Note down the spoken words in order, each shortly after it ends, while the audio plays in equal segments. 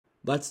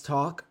Let's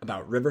talk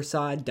about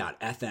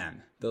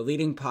Riverside.fm, the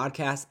leading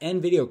podcast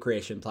and video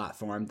creation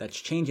platform that's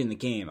changing the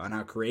game on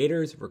how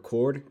creators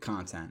record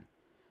content.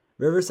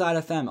 Riverside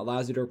FM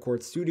allows you to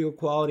record studio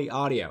quality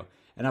audio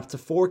and up to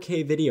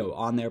 4K video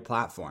on their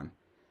platform.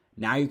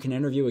 Now you can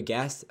interview a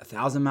guest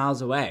 1,000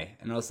 miles away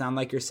and it'll sound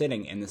like you're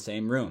sitting in the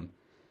same room.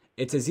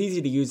 It's as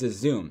easy to use as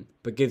Zoom,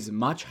 but gives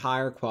much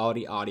higher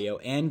quality audio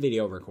and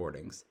video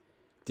recordings.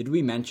 Did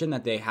we mention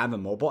that they have a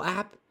mobile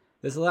app?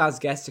 This allows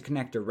guests to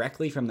connect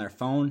directly from their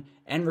phone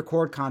and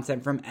record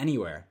content from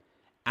anywhere.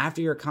 After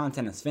your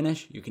content is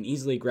finished, you can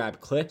easily grab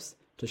clips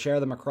to share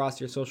them across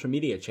your social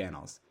media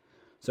channels.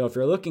 So if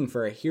you're looking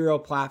for a hero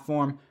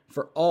platform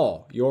for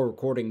all your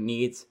recording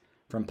needs,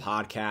 from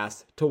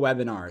podcasts to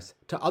webinars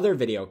to other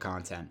video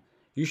content,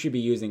 you should be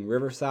using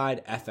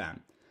Riverside FM.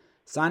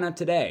 Sign up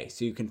today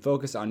so you can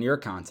focus on your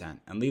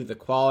content and leave the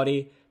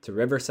quality to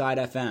Riverside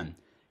FM.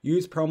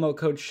 Use promo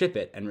code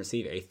SHIPIT and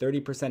receive a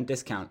 30%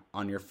 discount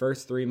on your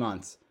first 3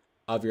 months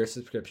of your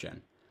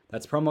subscription.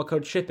 That's promo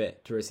code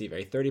SHIPIT to receive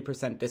a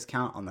 30%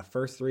 discount on the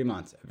first 3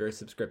 months of your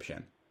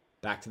subscription.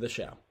 Back to the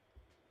show.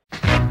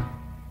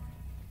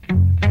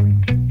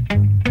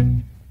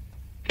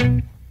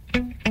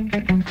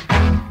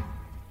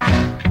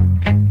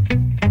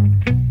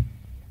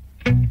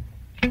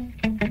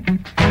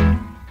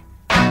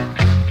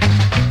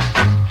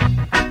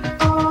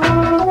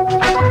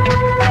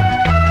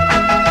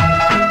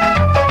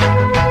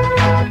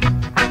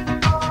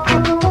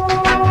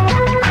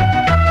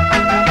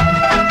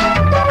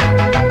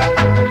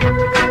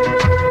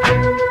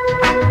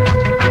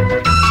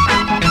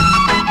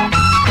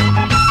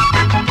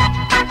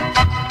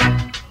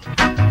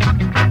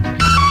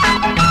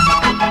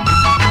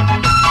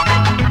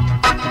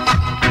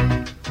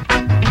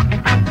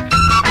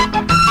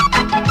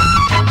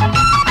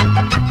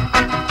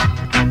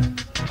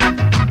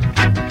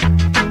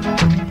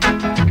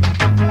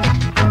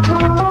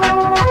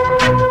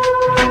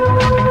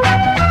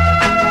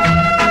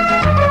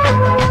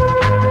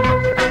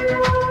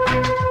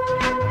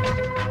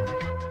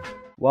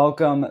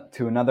 Welcome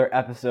to another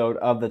episode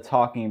of the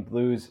Talking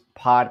Blues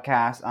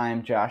podcast. I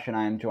am Josh and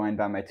I am joined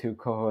by my two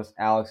co-hosts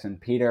Alex and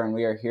Peter, and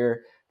we are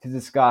here to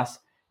discuss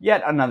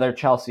yet another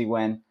Chelsea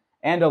win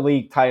and a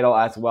league title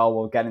as well.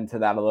 We'll get into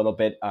that a little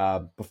bit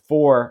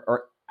before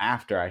or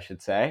after, I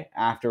should say,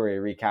 after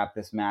we recap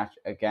this match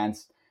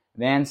against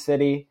Man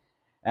City.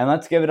 And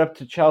let's give it up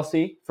to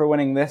Chelsea for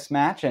winning this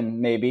match, and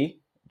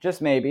maybe,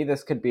 just maybe,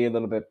 this could be a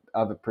little bit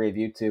of a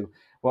preview to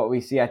what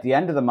we see at the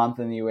end of the month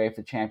in the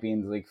UEFA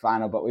Champions League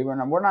final, but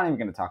we're not even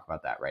going to talk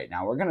about that right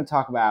now. We're going to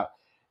talk about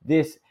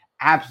this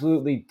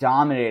absolutely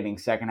dominating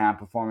second half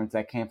performance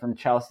that came from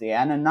Chelsea,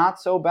 and a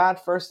not so bad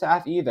first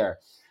half either.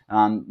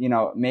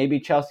 Maybe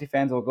Chelsea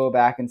fans will go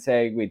back and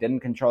say we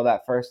didn't control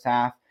that first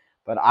half,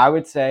 but I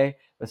would say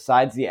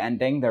besides the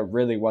ending, there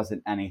really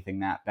wasn't anything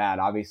that bad.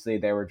 Obviously,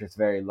 they were just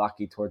very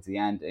lucky towards the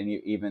end, and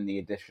even the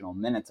additional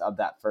minutes of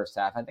that first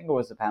half. I think it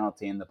was a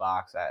penalty in the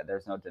box.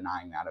 There's no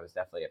denying that. It was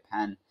definitely a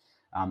pen.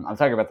 I'm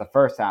talking about the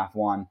first half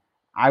one.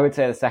 I would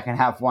say the second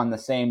half won the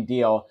same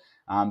deal.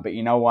 But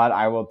you know what?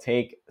 I will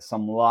take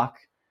some luck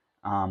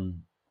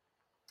in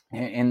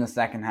the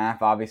second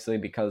half, obviously,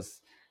 because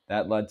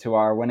that led to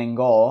our winning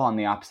goal on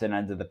the opposite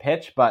end of the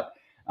pitch. But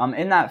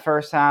in that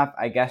first half,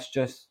 I guess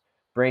just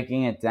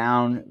breaking it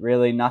down,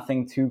 really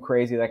nothing too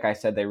crazy. Like I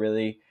said, they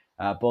really,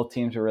 both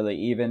teams were really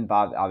even.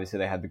 But obviously,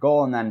 they had the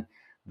goal. And then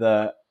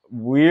the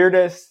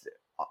weirdest,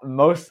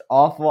 most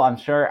awful, I'm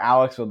sure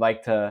Alex would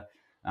like to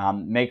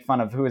make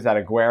fun of, who is that,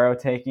 Aguero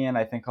taking it.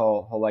 I think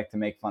he'll like to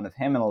make fun of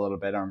him in a little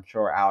bit. I'm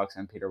sure Alex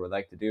and Peter would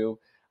like to do.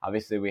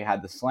 Obviously, we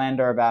had the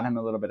slander about him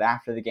a little bit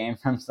after the game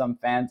from some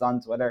fans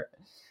on Twitter.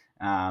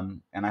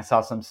 And I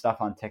saw some stuff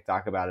on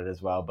TikTok about it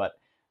as well. But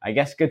I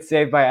guess good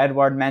save by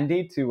Edouard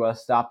Mendy to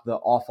stop the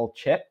awful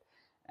chip.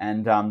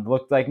 And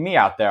looked like me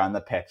out there on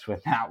the pitch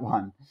with that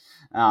one.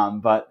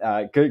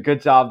 But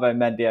good job by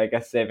Mendy, I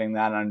guess, saving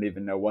that. I don't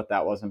even know what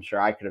that was. I'm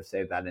sure I could have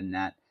saved that in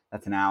net.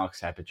 That's an Alex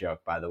type of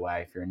joke, by the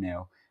way, if you're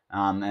new.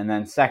 And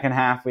then second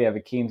half, we have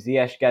Hakim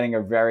Ziyech getting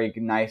a very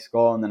nice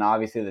goal. And then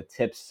obviously the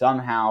tip,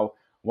 somehow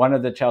one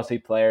of the Chelsea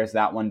players,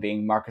 that one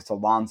being Marcus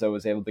Alonso,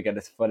 was able to get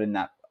his foot in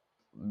that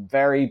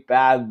very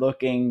bad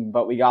looking,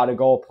 but we got a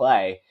goal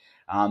play.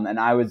 And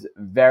I was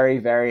very,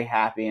 very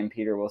happy. And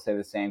Peter will say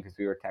the same because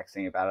we were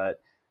texting about it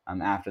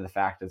after the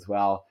fact as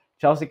well.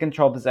 Chelsea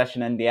controlled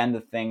possession in the end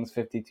of things,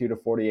 52 to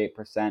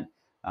 48%.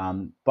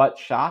 But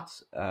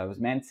shots was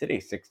Man City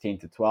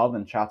 16-12,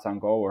 and shots on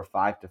goal were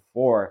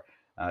 5-4.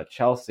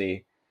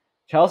 Chelsea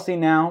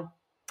now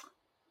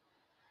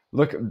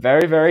look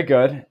very, very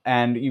good,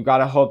 and you got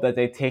to hope that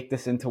they take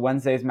this into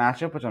Wednesday's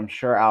matchup, which I'm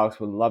sure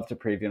Alex would love to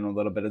preview in a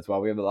little bit as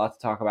well. We have a lot to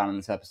talk about in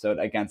this episode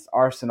against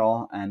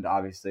Arsenal, and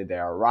obviously they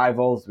are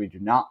rivals. We do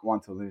not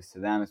want to lose to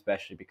them,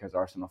 especially because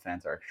Arsenal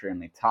fans are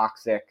extremely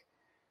toxic,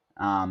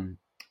 and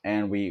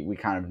we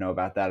kind of know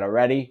about that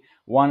already.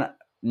 One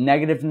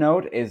negative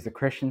note is the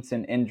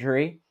Christensen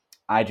injury.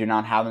 I do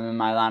not have him in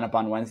my lineup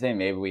on Wednesday.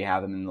 Maybe we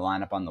have him in the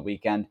lineup on the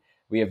weekend.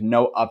 We have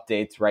no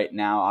updates right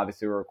now.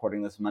 Obviously, we're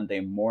recording this Monday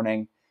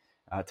morning.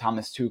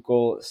 Thomas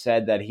Tuchel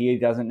said that he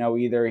doesn't know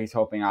either. He's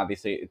hoping,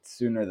 obviously, it's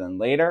sooner than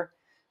later,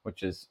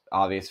 which is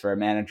obvious for a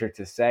manager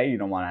to say. You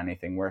don't want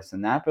anything worse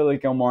than that. Billy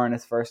Gilmour in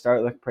his first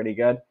start looked pretty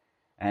good.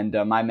 And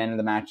my man of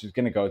the match is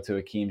going to go to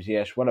Hakeem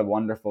Ziyech. What a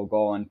wonderful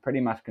goal, and pretty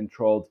much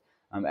controlled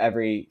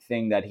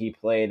everything that he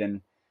played.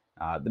 And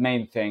the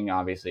main thing,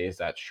 obviously, is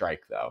that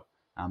strike, though.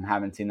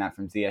 Haven't seen that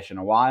from Ziyech in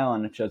a while,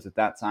 and it shows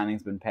that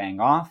signing's been paying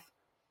off.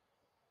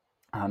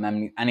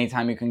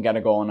 Anytime you can get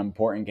a goal in an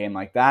important game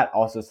like that,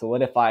 also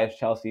solidifies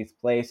Chelsea's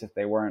place if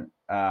they weren't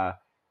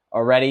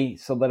already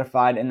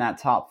solidified in that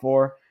top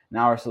four.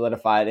 Now we're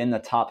solidified in the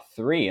top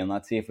three, and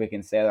let's see if we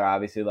can stay there.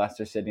 Obviously,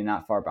 Leicester City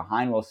not far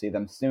behind. We'll see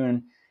them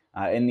soon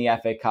in the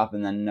FA Cup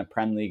and then in a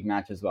Prem League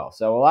match as well.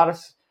 So a lot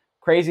of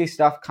crazy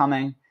stuff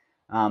coming,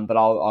 but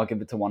I'll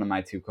give it to one of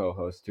my two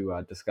co-hosts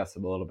to discuss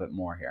it a little bit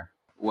more here.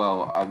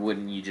 Well,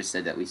 wouldn't you just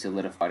said that we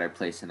solidified our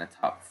place in the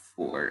top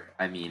four?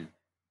 I mean,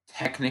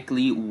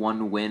 technically,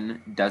 one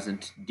win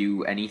doesn't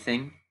do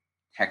anything.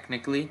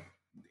 Technically,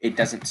 it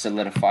doesn't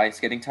solidify us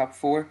getting top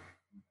four,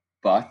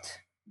 but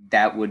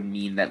that would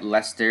mean that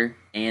Leicester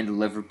and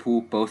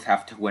Liverpool both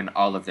have to win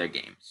all of their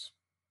games.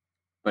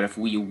 But if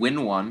we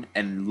win one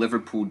and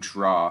Liverpool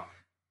draw,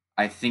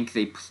 I think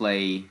they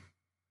play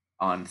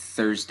on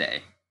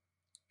Thursday.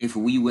 If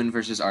we win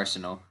versus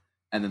Arsenal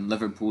and then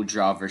Liverpool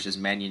draw versus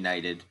Man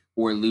United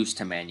or lose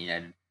to Man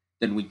United,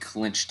 then we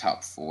clinch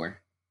top four.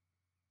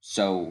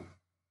 So,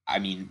 I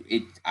mean,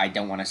 I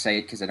don't want to say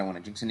it because I don't want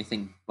to jinx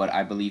anything, but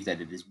I believe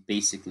that it is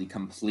basically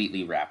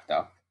completely wrapped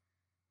up,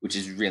 which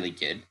is really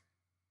good.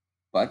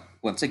 But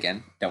once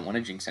again, don't want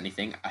to jinx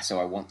anything,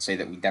 so I won't say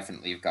that we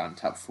definitely have gotten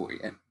top four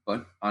yet.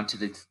 But onto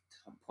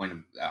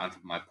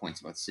my points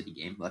about the City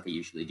game, like I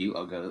usually do.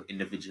 I'll go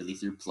individually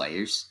through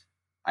players.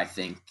 I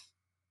think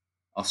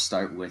I'll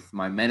start with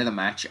my man of the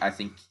match. I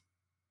think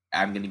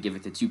I'm going to give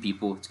it to two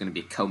people. It's going to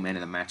be a co-man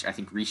of the match. I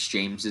think Reece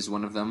James is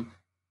one of them.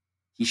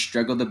 He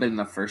struggled a bit in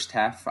the first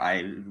half.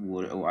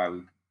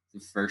 The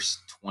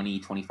first 20,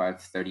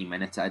 25, 30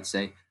 minutes, I'd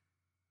say.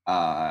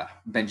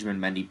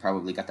 Benjamin Mendy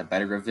probably got the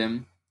better of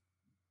him.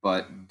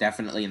 But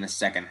definitely in the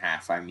second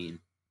half, I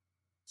mean,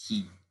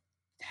 he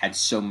had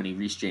so many.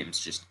 Reece James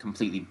just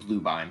completely blew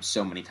by him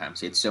so many times.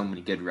 He had so many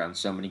good runs,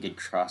 so many good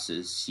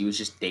crosses. He was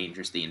just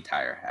dangerous the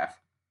entire half.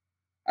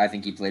 I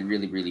think he played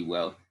really, really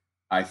well.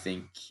 I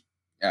think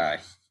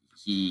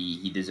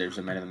he deserves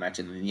a man of the match.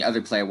 And then the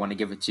other player I want to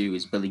give it to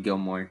is Billy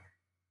Gilmour.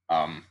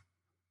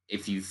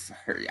 If you've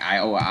heard,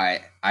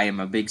 I am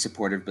a big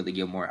supporter of Billy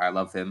Gilmour. I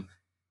love him.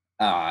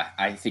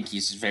 I think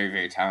he's very,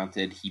 very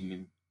talented.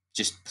 He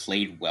just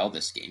played well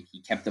this game.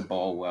 He kept the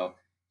ball well.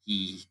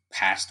 He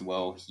passed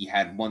well. He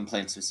had one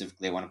play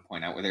specifically I want to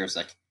point out where there was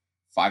like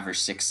 5 or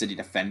 6 City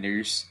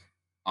defenders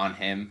on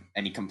him,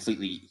 and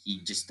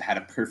he just had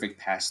a perfect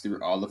pass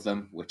through all of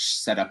them, which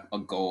set up a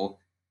goal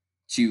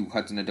to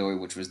Hudson-Odoi,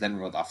 which was then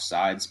ruled off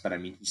sides. But I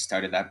mean, he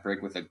started that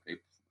break with a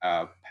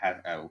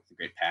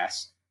great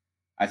pass.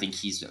 I think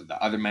he's the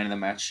other man of the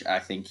match. I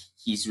think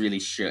he's really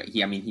sure.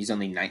 He's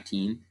only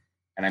 19.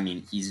 And I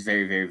mean, he's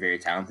very, very, very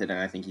talented, and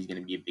I think he's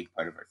going to be a big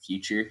part of our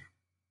future.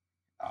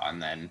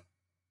 And then,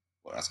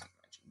 what else can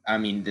I mention? I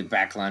mean, the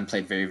back line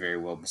played very, very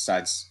well,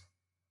 besides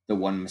the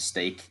one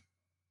mistake.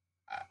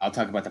 I'll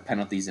talk about the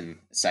penalties in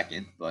a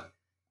second, but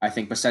I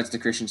think besides the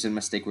Christensen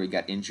mistake where he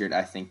got injured,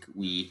 I think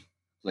we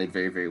played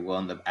very, very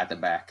well at the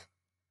back.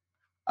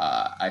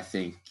 I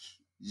think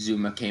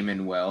Zouma came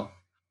in well.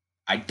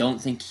 I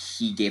don't think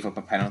he gave up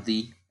a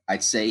penalty.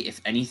 I'd say,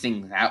 if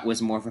anything, that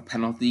was more of a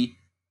penalty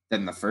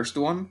than the first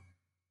one.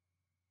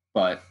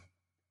 But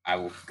I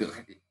will go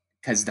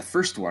because the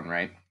first one,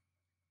 right?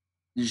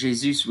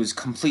 Jesus was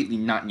completely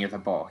not near the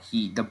ball.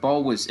 The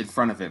ball was in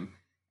front of him,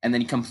 and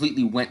then he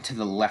completely went to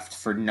the left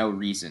for no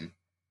reason.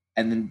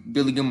 And then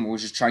Billy Gilmour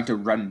was just trying to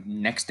run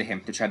next to him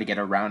to try to get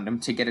around him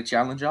to get a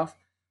challenge off.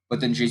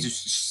 But then Jesus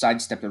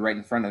sidestepped it right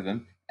in front of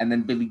him, and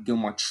then Billy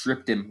Gilmour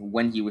tripped him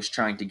when he was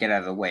trying to get out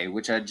of the way,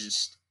 which I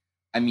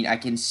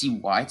can see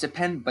why it's a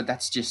pen, but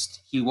that's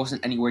just, he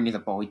wasn't anywhere near the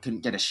ball. He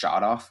couldn't get a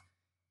shot off.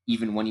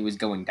 Even when he was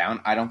going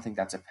down, I don't think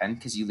that's a pen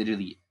because he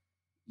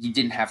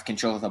didn't have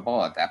control of the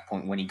ball at that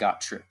point when he got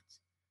tripped.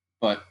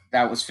 But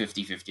that was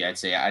 50-50, I'd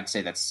say. I'd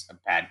say that's a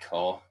bad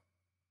call,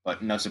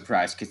 but no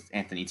surprise because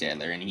Anthony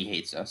Taylor and he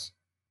hates us.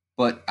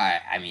 But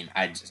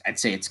I'd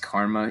say it's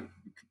karma,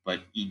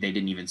 but they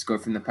didn't even score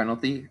from the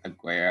penalty.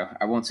 Aguero,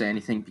 I won't say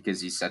anything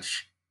because he's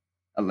such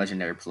a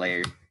legendary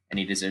player and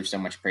he deserves so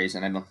much praise,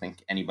 and I don't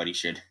think anybody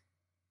should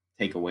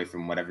take away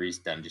from whatever he's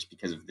done just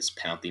because of this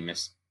penalty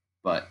miss.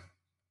 But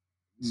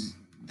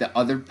the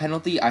other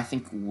penalty, I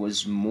think,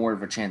 was more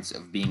of a chance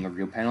of being a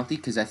real penalty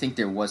because I think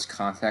there was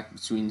contact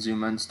between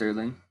Zouma and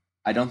Sterling.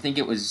 I don't think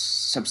it was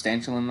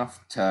substantial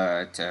enough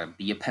to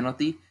be a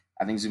penalty.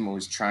 I think Zouma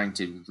was trying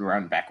to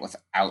run back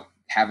without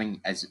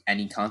having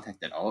any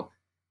contact at all.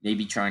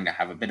 Maybe trying to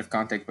have a bit of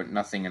contact, but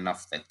nothing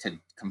enough to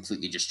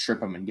completely just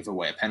trip him and give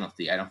away a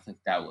penalty. I don't think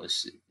that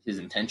was his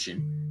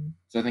intention.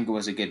 So I think it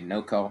was a good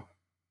no call.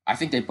 I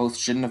think they both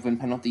shouldn't have been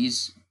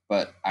penalties.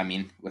 But, I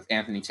mean, with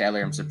Anthony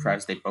Taylor, I'm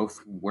surprised they both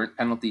weren't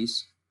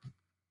penalties.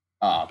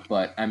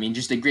 But I mean,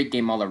 just a great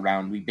game all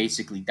around. We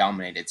basically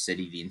dominated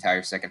City the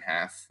entire second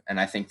half, and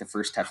I think the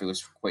first half it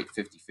was quite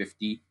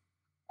 50-50.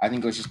 I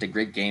think it was just a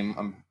great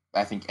game.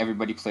 I think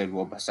everybody played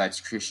well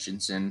besides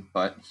Christensen,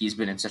 but he's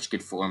been in such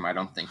good form. I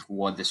don't think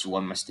this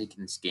one mistake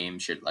in this game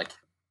should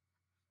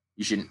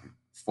you shouldn't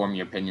form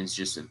your opinions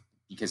just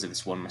because of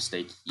this one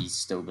mistake. He's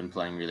still been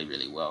playing really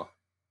really well.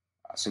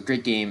 So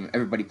great game.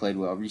 Everybody played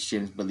well. Reece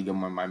James, Billy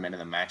Gilmore, my men of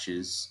the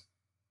matches.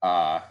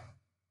 Uh,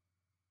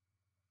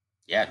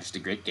 yeah, just a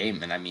great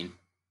game. And I mean,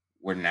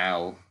 we're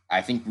now.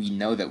 I think we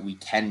know that we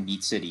can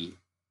beat City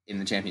in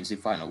the Champions League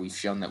final. We've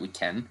shown that we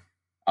can.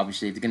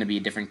 Obviously, it's going to be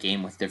a different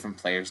game with different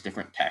players,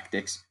 different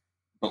tactics,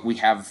 but we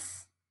have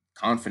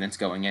confidence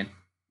going in,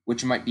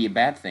 which might be a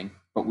bad thing.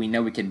 But we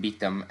know we can beat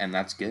them, and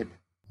that's good.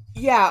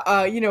 Yeah,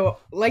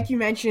 like you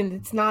mentioned,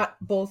 it's not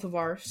both of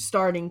our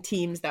starting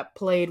teams that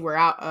played were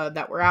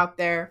out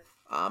there.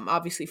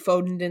 Obviously,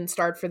 Foden didn't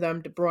start for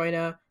them. De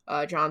Bruyne,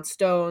 John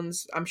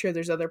Stones. I'm sure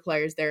there's other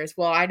players there as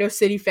well. I know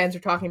City fans are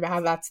talking about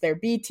how that's their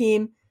B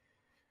team.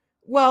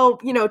 Well,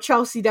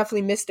 Chelsea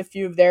definitely missed a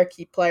few of their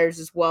key players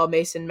as well.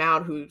 Mason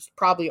Mount, who's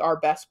probably our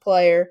best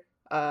player.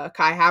 Kai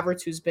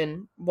Havertz, who's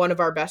been one of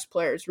our best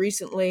players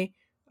recently.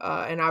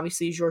 And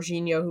obviously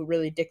Jorginho, who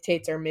really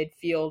dictates our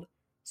midfield.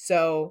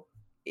 So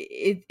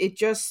it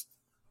just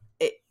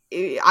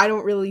I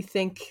don't really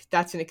think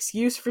that's an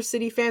excuse for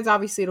City fans.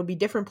 Obviously, it'll be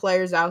different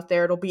players out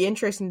there. It'll be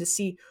interesting to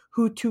see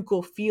who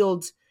Tuchel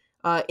fields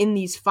in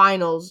these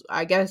finals.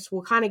 I guess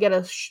we'll kind of get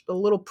a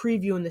little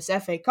preview in this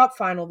FA Cup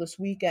final this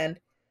weekend.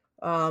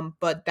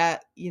 But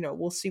that,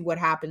 we'll see what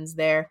happens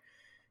there.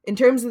 In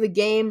terms of the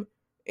game,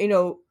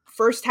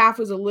 first half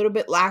was a little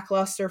bit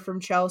lackluster from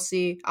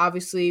Chelsea.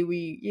 Obviously,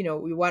 we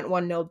went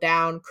 1-0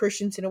 down.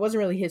 Christensen, it wasn't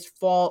really his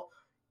fault.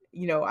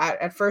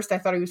 At first I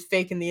thought he was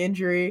faking the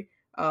injury,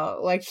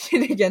 like he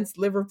did against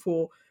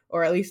Liverpool,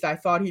 or at least I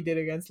thought he did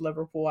against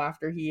Liverpool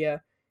after he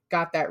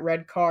got that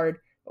red card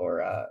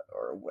or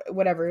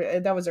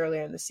whatever. That was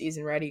earlier in the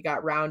season, right? He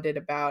got rounded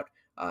about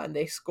and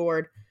they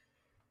scored.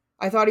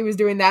 I thought he was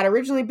doing that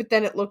originally, but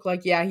then it looked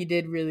like, yeah, he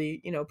did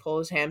really, pull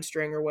his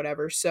hamstring or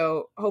whatever.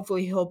 So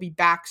hopefully he'll be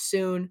back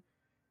soon.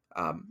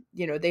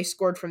 They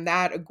scored from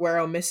that.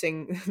 Aguero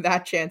missing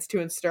that chance too,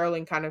 and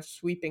Sterling kind of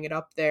sweeping it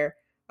up there.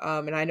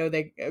 And I know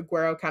that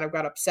Aguero kind of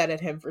got upset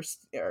at him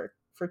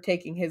for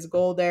taking his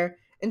goal there.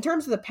 In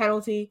terms of the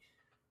penalty,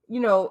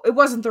 it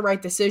wasn't the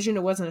right decision.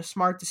 It wasn't a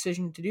smart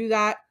decision to do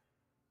that.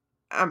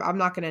 I'm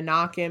not going to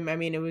knock him. I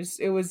mean, it was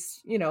a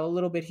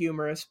little bit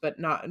humorous, but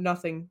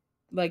nothing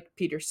like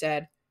Peter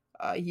said.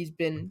 He's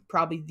been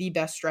probably the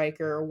best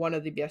striker or one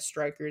of the best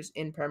strikers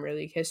in Premier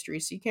League history,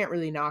 so you can't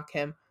really knock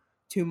him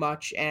too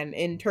much. And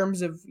in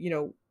terms of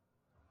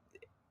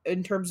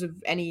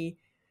any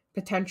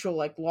potential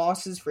like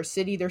losses for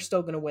City, they're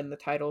still going to win the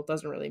title. It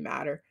doesn't really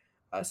matter.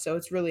 So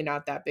it's really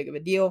not that big of a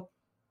deal.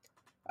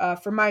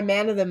 For my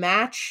man of the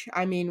match,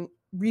 I mean,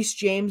 Reece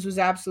James was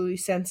absolutely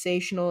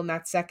sensational in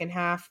that second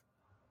half.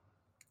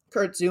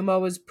 Kurt Zouma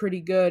was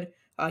pretty good.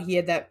 He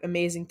had that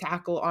amazing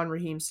tackle on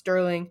Raheem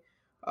Sterling.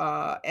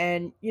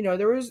 And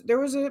there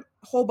was a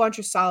whole bunch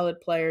of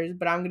solid players,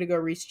 but I'm going to go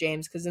Reece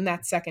James because in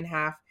that second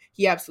half,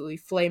 he absolutely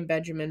flamed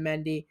Benjamin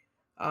Mendy.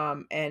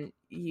 And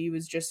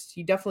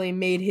he definitely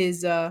made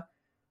his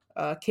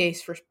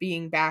case for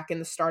being back in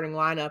the starting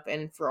lineup,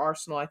 and for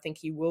Arsenal, I think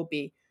he will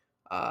be.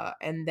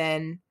 And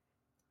then,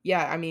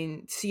 yeah, I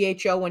mean,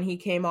 CHO when he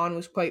came on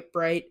was quite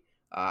bright.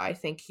 I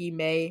think he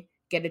may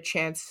get a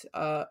chance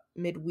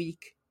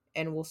midweek,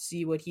 and we'll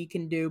see what he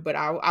can do. But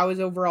I was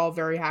overall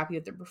very happy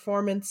with the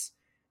performance,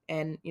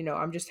 and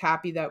I'm just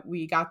happy that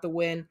we got the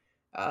win.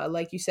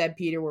 Like you said,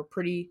 Peter, we're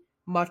pretty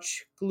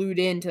much glued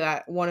into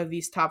that one of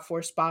these top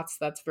 4 spots.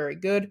 That's very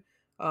good.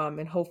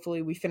 And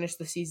hopefully we finish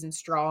the season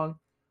strong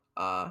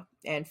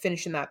and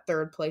finish in that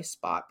 3rd place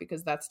spot,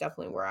 because that's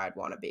definitely where I'd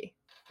want to be.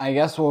 I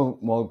guess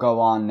we'll go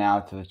on now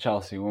to the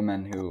Chelsea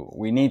women, who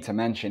we need to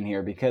mention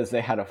here because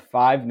they had a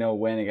 5-0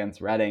 win against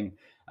Reading.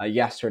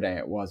 Yesterday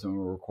it was when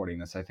we were recording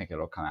this. I think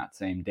it'll come out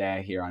same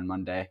day here on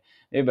Monday.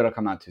 Maybe it'll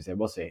come out Tuesday.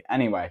 We'll see.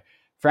 Anyway,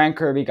 Fran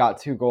Kirby got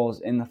 2 goals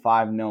in the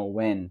 5-0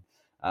 win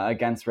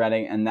against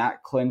Reading, and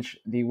that clinched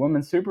the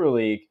Women's Super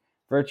League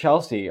for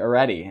Chelsea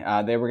already.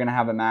 They were going to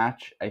have a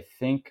match, I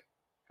think,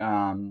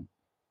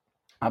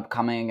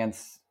 upcoming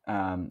against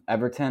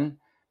Everton,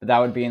 but that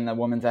would be in the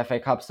Women's FA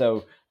Cup.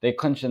 So they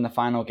clinched in the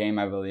final game,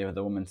 I believe, of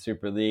the Women's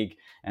Super League.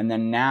 And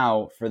then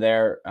now for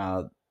their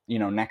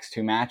next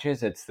 2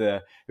 matches, it's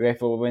the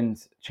UEFA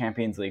Women's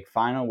Champions League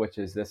final, which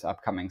is this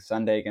upcoming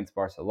Sunday against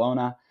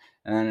Barcelona,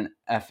 and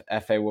then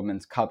FA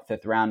Women's Cup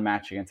 5th round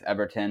match against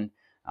Everton.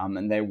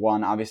 And they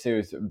won. Obviously, it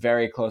was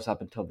very close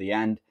up until the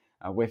end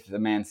with the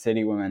Man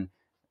City women.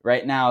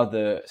 Right now,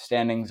 the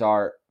standings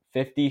are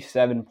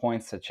 57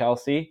 points to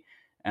Chelsea,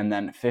 and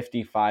then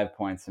 55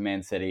 points to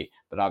Man City.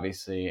 But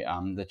obviously,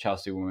 the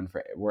Chelsea women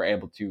were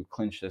able to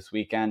clinch this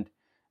weekend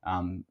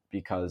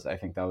because I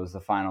think that was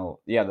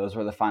those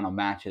were the final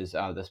matches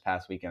this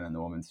past weekend in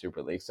the Women's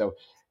Super League. So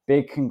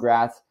big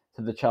congrats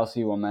to the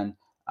Chelsea women,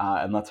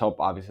 and let's hope,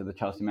 obviously, the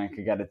Chelsea men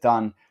could get it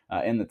done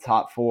in the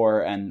top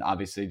four, and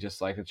obviously,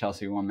 just like the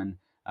Chelsea women,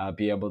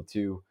 be able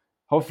to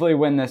hopefully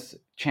win this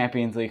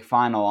Champions League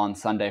final on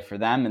Sunday for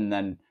them, and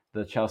then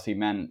the Chelsea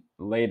men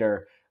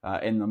later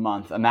in the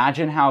month.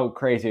 Imagine how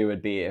crazy it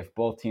would be if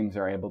both teams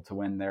are able to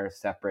win their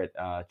separate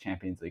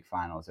Champions League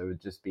finals. It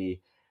would just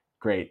be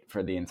great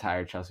for the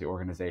entire Chelsea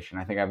organization.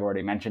 I think I've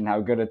already mentioned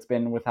how good it's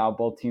been with how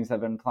both teams have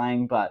been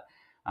playing, but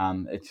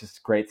it's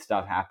just great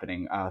stuff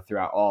happening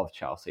throughout all of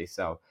Chelsea.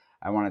 So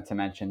I wanted to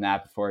mention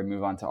that before we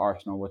move on to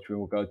Arsenal, which we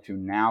will go to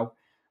now.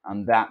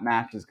 That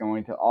match is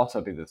going to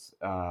also be this,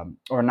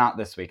 or not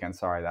this weekend,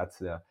 sorry, that's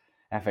the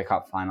FA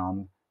Cup final.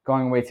 I'm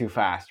going way too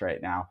fast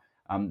right now.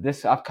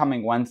 This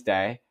upcoming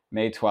Wednesday,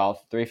 May 12th,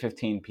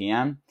 3:15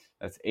 p.m.,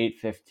 that's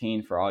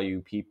 8:15 for all you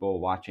people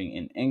watching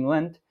in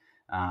England.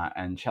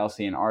 And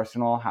Chelsea and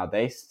Arsenal, how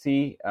they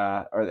sit,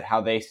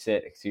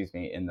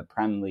 in the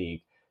Prem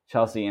League.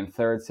 Chelsea in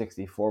third,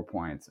 64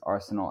 points.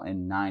 Arsenal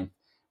in ninth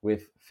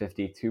with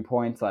 52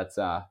 points. Let's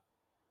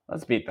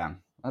beat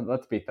them.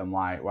 Let's beat them.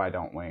 Why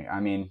don't we? I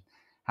mean,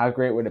 how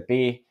great would it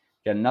be?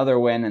 Get another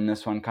win, and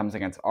this one comes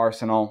against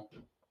Arsenal.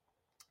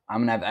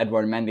 I'm going to have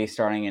Edouard Mendy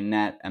starting in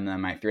net, and then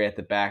my three at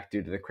the back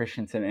due to the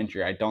Christensen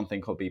injury. I don't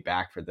think he'll be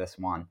back for this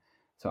one.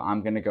 So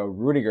I'm going to go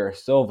Rudiger,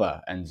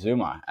 Silva, and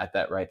Zuma at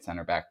that right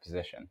center back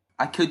position.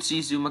 I could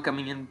see Zuma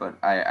coming in,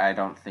 but I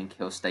don't think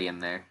he'll stay in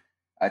there.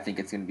 I think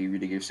it's going to be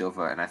Rudiger,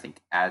 Silva, and I think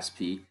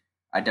Aspi.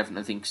 I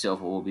definitely think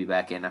Silva will be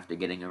back in after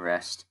getting a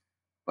rest,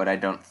 but I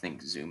don't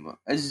think Zuma.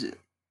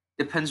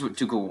 Depends what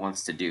Tuchel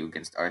wants to do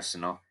against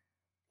Arsenal.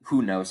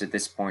 Who knows at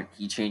this point?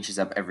 He changes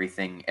up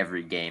everything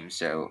every game,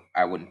 so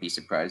I wouldn't be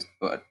surprised.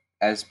 But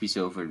Aspi,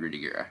 Silva,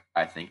 Rudiger,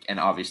 I think, and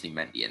obviously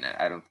Mendy in it.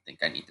 I don't think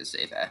I need to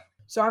say that.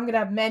 So I'm going to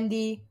have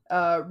Mendy,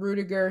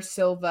 Rudiger,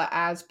 Silva,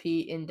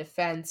 Aspi in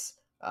defense.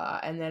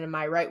 And then in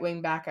my right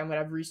wing back, I'm going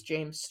to have Reece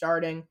James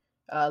starting.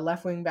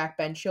 Left wing back,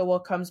 Ben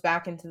Chilwell comes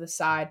back into the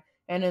side.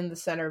 And in the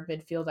center of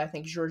midfield, I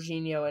think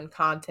Jorginho and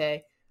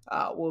Conte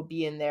will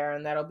be in there.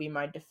 And that'll be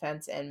my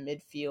defense and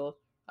midfield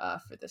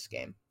for this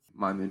game.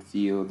 My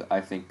midfield,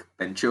 I think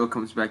Ben Chilwell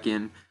comes back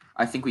in.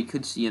 I think we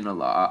could see an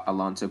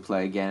Alonso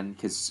play again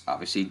because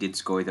obviously he did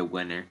score the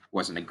winner.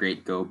 Wasn't a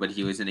great goal, but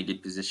he was in a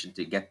good position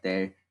to get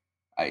there.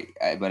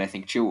 But I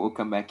think Chilwell will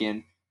come back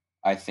in.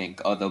 I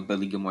think, although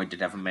Billy Gilmour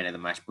did have a man of the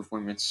match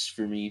performance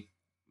for me,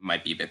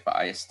 might be a bit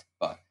biased,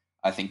 but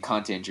I think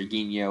Conte and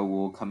Jorginho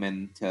will come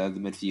into the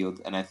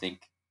midfield, and I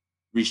think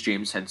Reece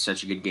James had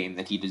such a good game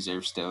that he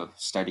deserves to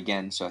start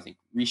again. So I think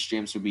Reece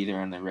James will be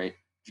there on the right,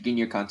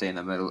 Jorginho, Conte in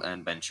the middle,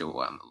 and Ben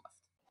Chilwell on the left.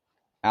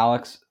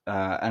 Alex,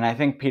 and I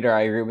think, Peter,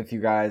 I agree with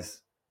you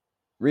guys.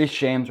 Reece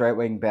James, right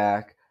wing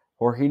back,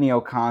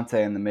 Jorginho,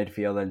 Conte in the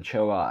midfield, and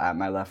Chilwell at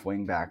my left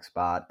wing back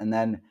spot. And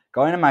then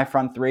going to my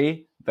front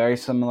three, very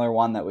similar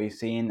one that we've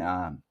seen,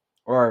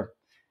 or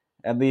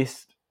at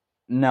least,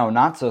 no,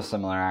 not so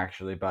similar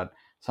actually, but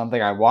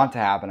something I want to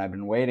happen. I've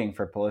been waiting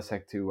for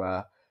Pulisic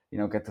to,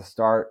 get to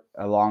start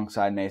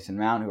alongside Mason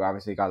Mount, who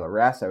obviously got a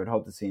rest. I would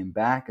hope to see him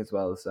back, as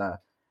well as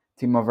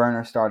Timo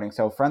Werner starting.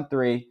 So front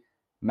three,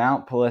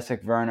 Mount,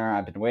 Pulisic, Werner.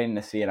 I've been waiting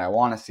to see it. I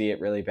want to see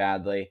it really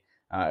badly.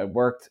 It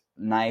worked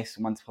nice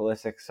once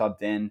Pulisic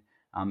subbed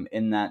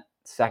in that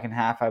second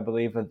half, I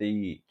believe, of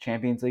the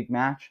Champions League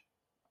match.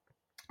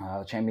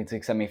 Champions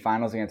League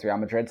semifinals against Real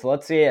Madrid. So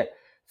let's see it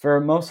for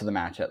most of the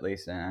match at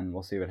least, and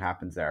we'll see what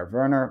happens there.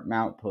 Werner,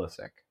 Mount,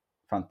 Pulisic,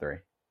 front three.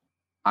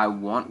 I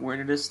want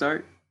Werner to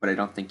start, but I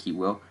don't think he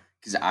will.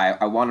 Because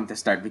I want him to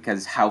start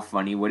because how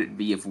funny would it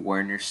be if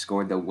Werner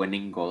scored the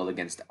winning goal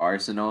against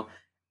Arsenal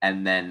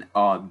and then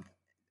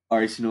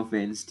Arsenal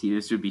fans'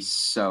 tears would be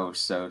so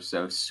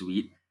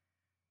sweet.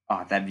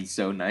 Oh, that'd be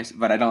so nice.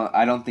 But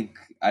I don't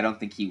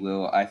think he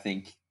will. I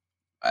think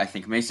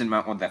Mason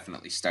Mount will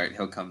definitely start.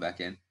 He'll come back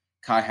in.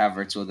 Kai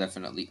Havertz will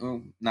definitely,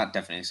 not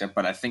definitely start,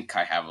 but I think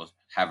Kai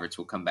Havertz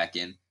will come back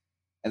in.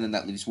 And then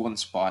that leaves one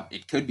spot.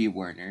 It could be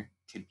Werner,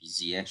 could be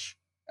Ziyech,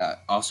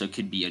 also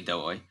could be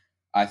Odoi.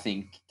 I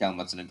think Callum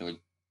Hudson-Odoi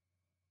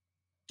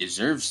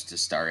deserves to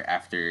start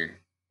after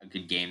a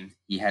good game.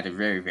 He had a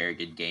very, very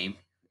good game.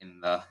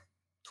 In the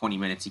 20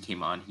 minutes he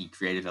came on, he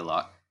created a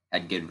lot,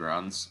 had good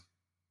runs.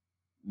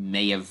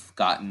 May have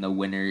gotten the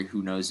winner.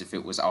 Who knows if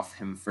it was off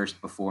him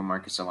first before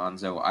Marcus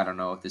Alonso. I don't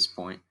know at this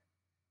point.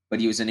 But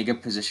he was in a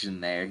good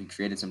position there. He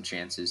created some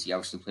chances. He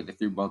obviously played the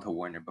through ball to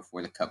Werner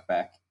before the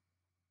cutback.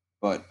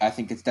 But I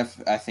think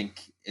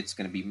it's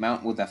going to be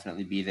Mount will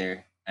definitely be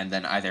there, and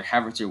then either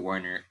Havertz or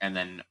Werner, and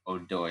then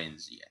Odoi and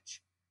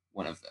Ziyech.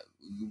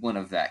 One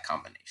of that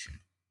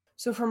combination.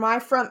 So for my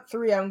front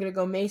three, I'm going to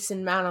go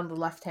Mason Mount on the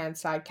left-hand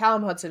side,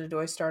 Callum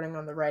Hudson-Odoi starting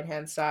on the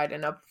right-hand side,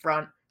 and up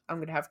front, I'm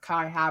going to have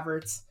Kai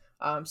Havertz.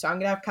 So I'm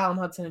going to have Callum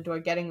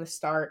Hudson-Odoi getting the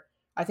start.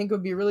 I think it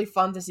would be really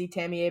fun to see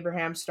Tammy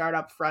Abraham start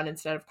up front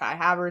instead of Kai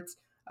Havertz.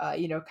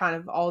 Kind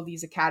of all of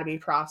these academy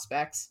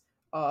prospects,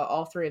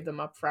 all three of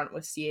them up front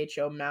with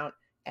CHO, Mount,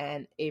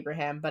 and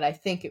Abraham. But I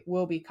think it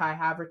will be Kai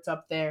Havertz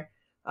up there,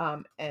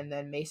 and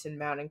then Mason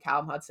Mount and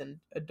Callum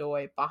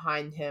Hudson-Odoi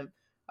behind him.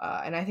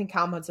 And I think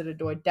Callum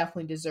Hudson-Odoi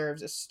definitely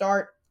deserves a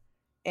start.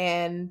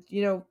 And,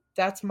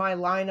 that's my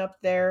lineup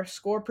there.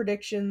 Score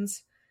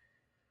predictions.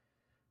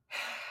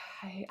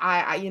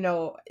 I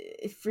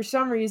if for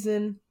some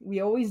reason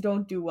we always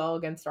don't do well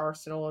against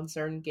Arsenal in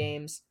certain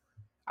games.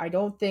 I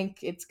don't think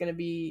it's going to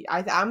be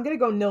I'm going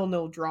to go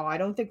 0-0 draw. I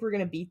don't think we're going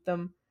to beat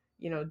them.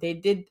 They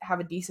did have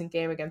a decent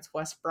game against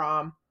West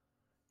Brom.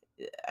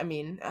 I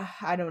mean,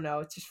 I don't know.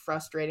 It's just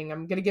frustrating.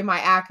 I'm going to give my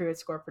accurate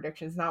score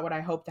predictions, not what I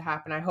hope to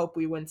happen. I hope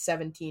we win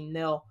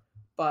 17-0,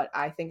 but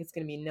I think it's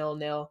going to be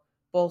 0-0.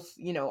 Both,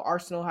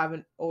 Arsenal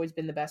haven't always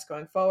been the best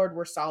going forward.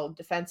 We're solid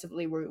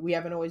defensively. We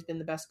haven't always been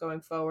the best going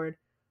forward.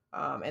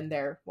 And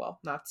they're,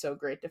 not so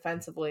great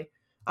defensively.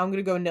 I'm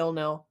going to go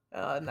 0-0,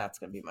 and that's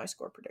going to be my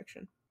score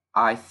prediction.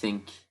 I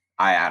think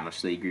I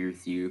honestly agree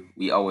with you.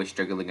 We always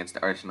struggle against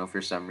Arsenal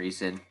for some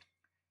reason,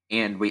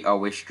 and we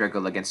always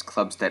struggle against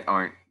clubs that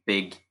aren't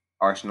big.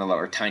 Arsenal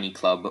or a tiny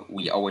club.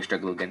 We always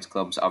struggle against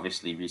clubs.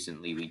 Obviously,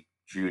 recently we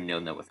drew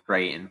 0-0 with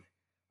Brighton.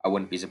 I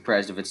wouldn't be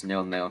surprised if it's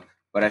 0-0,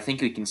 but I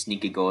think we can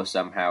sneak a goal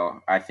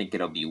somehow. I think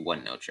it'll be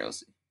 1-0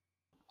 Chelsea.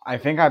 I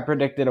think I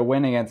predicted a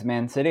win against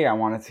Man City. I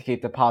wanted to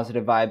keep the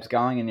positive vibes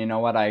going, and you know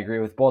what? I agree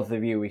with both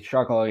of you. We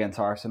struggle against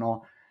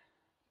Arsenal,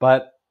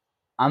 but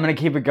I'm going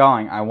to keep it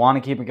going. I want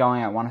to keep it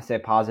going. I want to stay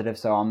positive,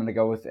 so I'm going to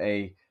go with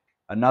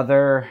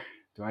another...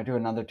 Do I do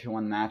another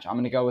 2-1 match? I'm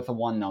going to go with a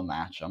 1-0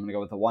 match. I'm going to go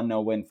with a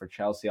 1-0 win for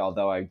Chelsea,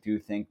 although I do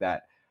think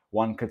that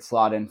one could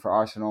slot in for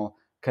Arsenal,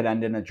 could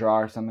end in a draw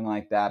or something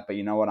like that. But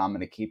you know what? I'm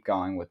going to keep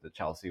going with the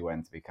Chelsea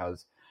wins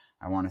because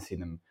I want to see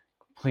them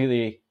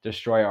completely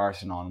destroy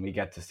Arsenal, and we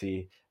get to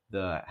see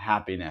the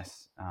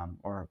happiness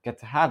or get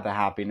to have the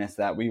happiness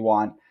that we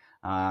want.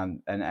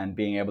 And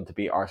being able to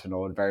beat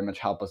Arsenal would very much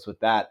help us with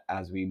that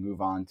as we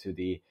move on to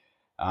the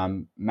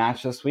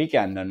match this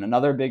weekend. And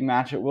another big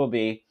match it will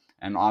be.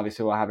 And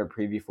obviously, we'll have a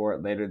preview for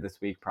it later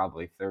this week,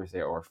 probably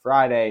Thursday or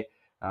Friday,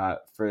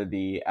 for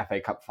the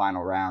FA Cup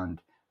final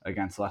round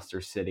against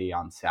Leicester City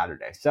on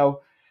Saturday.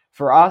 So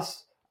for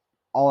us,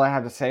 all I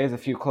have to say is a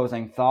few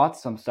closing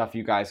thoughts, some stuff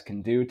you guys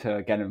can do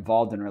to get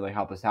involved and really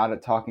help us out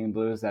at Talking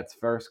Blues. That's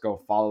first,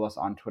 go follow us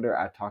on Twitter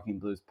at Talking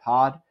Blues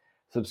Pod.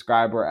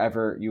 Subscribe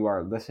wherever you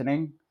are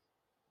listening.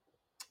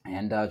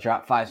 And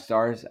drop 5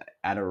 stars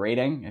at a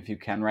rating. If you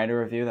can write a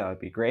review, that would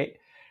be great.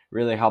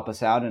 Really help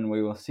us out, and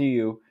we will see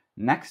you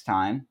next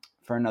time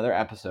for another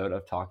episode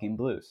of Talking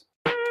Blues.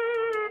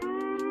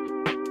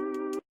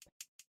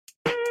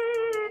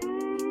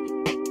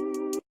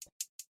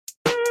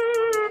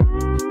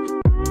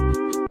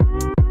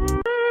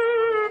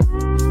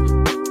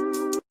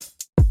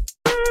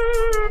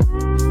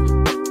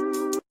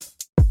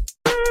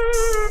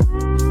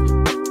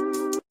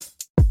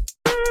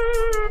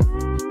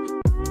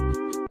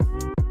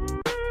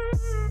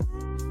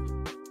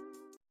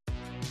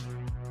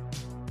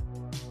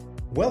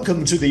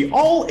 Welcome to the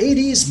All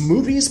 80s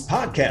Movies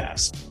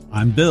Podcast.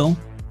 I'm Bill.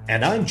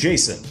 And I'm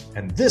Jason.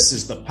 And this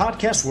is the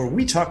podcast where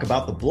we talk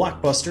about the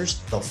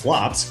blockbusters, the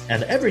flops,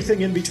 and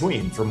everything in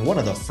between from one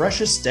of the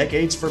freshest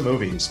decades for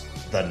movies,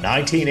 the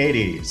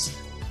 1980s.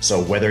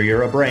 So whether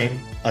you're a brain,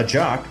 a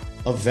jock,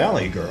 a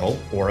valley girl,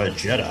 or a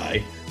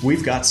Jedi,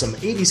 we've got some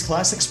 80s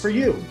classics for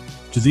you.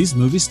 Do these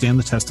movies stand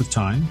the test of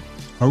time?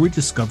 Are we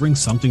discovering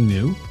something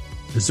new?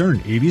 Is there an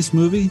 80s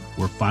movie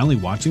we're finally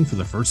watching for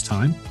the first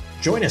time?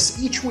 Join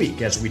us each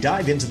week as we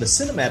dive into the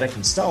cinematic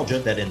nostalgia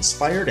that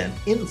inspired and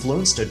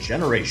influenced a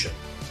generation.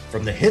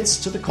 From the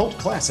hits to the cult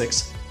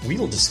classics, we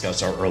will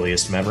discuss our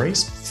earliest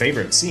memories,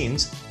 favorite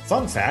scenes,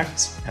 fun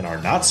facts, and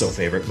our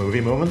not-so-favorite movie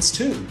moments,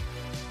 too.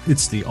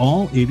 It's the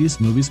All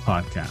 80s Movies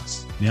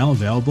Podcast, now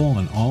available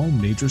on all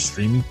major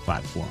streaming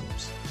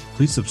platforms.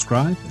 Please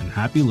subscribe and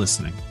happy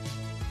listening.